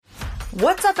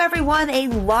What's up, everyone? A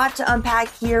lot to unpack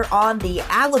here on the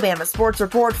Alabama Sports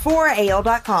Report for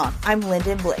AL.com. I'm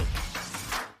Lyndon Blake.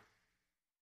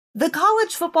 The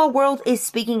college football world is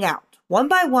speaking out, one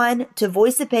by one, to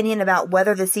voice opinion about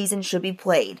whether the season should be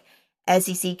played.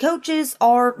 SEC coaches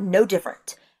are no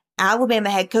different. Alabama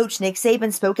head coach Nick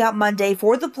Saban spoke out Monday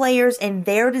for the players and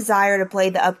their desire to play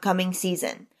the upcoming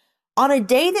season. On a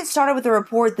day that started with a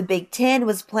report the Big Ten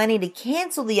was planning to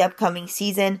cancel the upcoming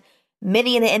season,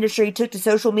 many in the industry took to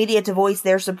social media to voice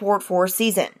their support for a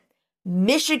season.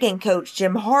 Michigan coach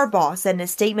Jim Harbaugh said in a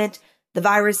statement, the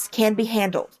virus can be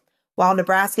handled, while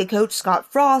Nebraska coach Scott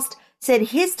Frost said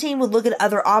his team would look at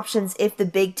other options if the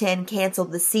Big Ten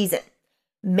canceled the season.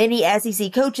 Many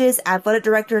SEC coaches, athletic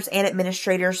directors, and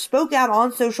administrators spoke out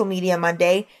on social media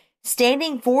Monday,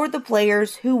 standing for the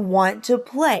players who want to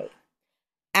play.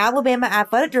 Alabama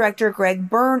athletic director Greg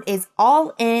Byrne is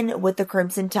all in with the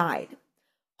Crimson Tide.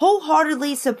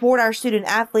 Wholeheartedly support our student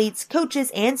athletes,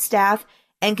 coaches, and staff,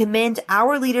 and commend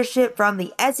our leadership from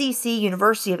the SEC,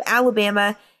 University of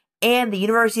Alabama, and the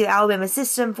University of Alabama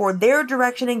system for their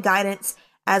direction and guidance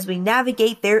as we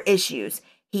navigate their issues.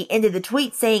 He ended the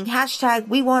tweet saying,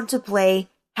 #We want to play,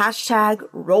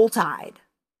 #Roll Tide.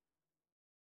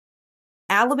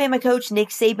 Alabama coach Nick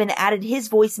Saban added his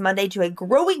voice Monday to a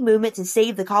growing movement to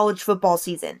save the college football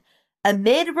season,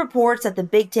 amid reports that the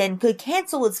Big Ten could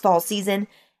cancel its fall season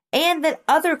and that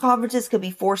other conferences could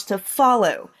be forced to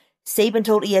follow. Saban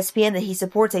told ESPN that he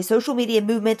supports a social media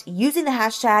movement using the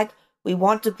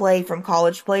 #WeWantToPlay from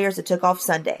college players that took off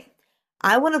Sunday.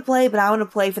 I want to play, but I want to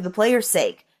play for the players'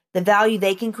 sake, the value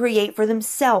they can create for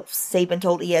themselves, Saban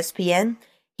told ESPN.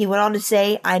 He went on to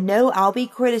say, I know I'll be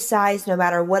criticized no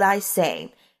matter what I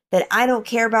say, that I don't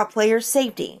care about players'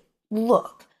 safety.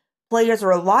 Look, players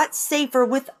are a lot safer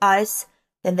with us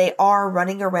than they are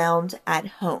running around at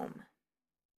home.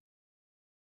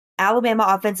 Alabama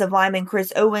offensive lineman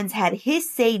Chris Owens had his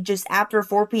say just after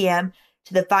 4 p.m.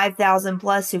 to the 5,000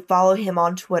 plus who follow him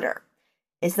on Twitter.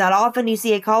 It's not often you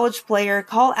see a college player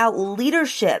call out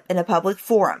leadership in a public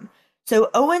forum, so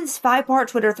Owens' 5-part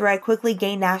Twitter thread quickly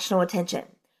gained national attention.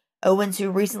 Owens, who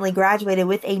recently graduated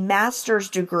with a master's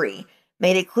degree,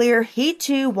 made it clear he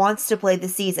too wants to play the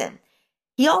season.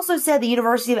 He also said the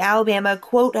University of Alabama,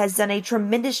 quote, has done a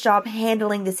tremendous job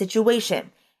handling the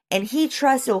situation, and he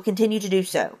trusts it will continue to do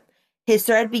so. His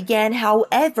thread began,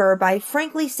 however, by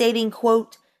frankly stating,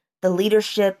 quote, the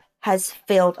leadership has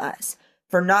failed us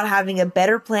for not having a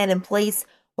better plan in place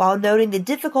while noting the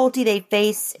difficulty they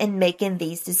face in making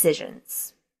these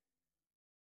decisions.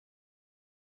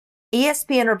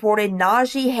 ESPN reported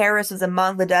Najee Harris was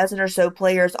among the dozen or so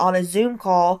players on a Zoom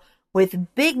call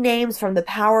with big names from the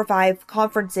Power 5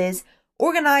 conferences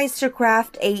organized to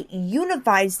craft a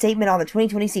unified statement on the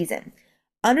 2020 season.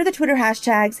 Under the Twitter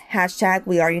hashtags,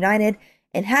 #WeAreUnited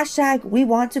and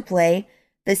 #WeWantToPlay,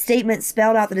 the statement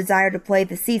spelled out the desire to play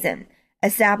the season,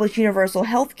 establish universal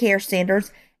health care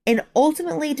standards, and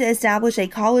ultimately to establish a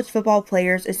college football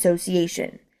players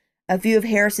association. A few of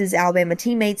Harris's Alabama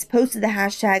teammates posted the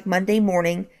hashtag Monday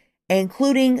morning,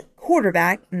 including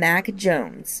quarterback Mac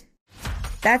Jones.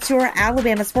 That's your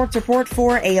Alabama Sports Report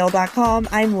for AL.com.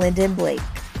 I'm Lyndon Blake.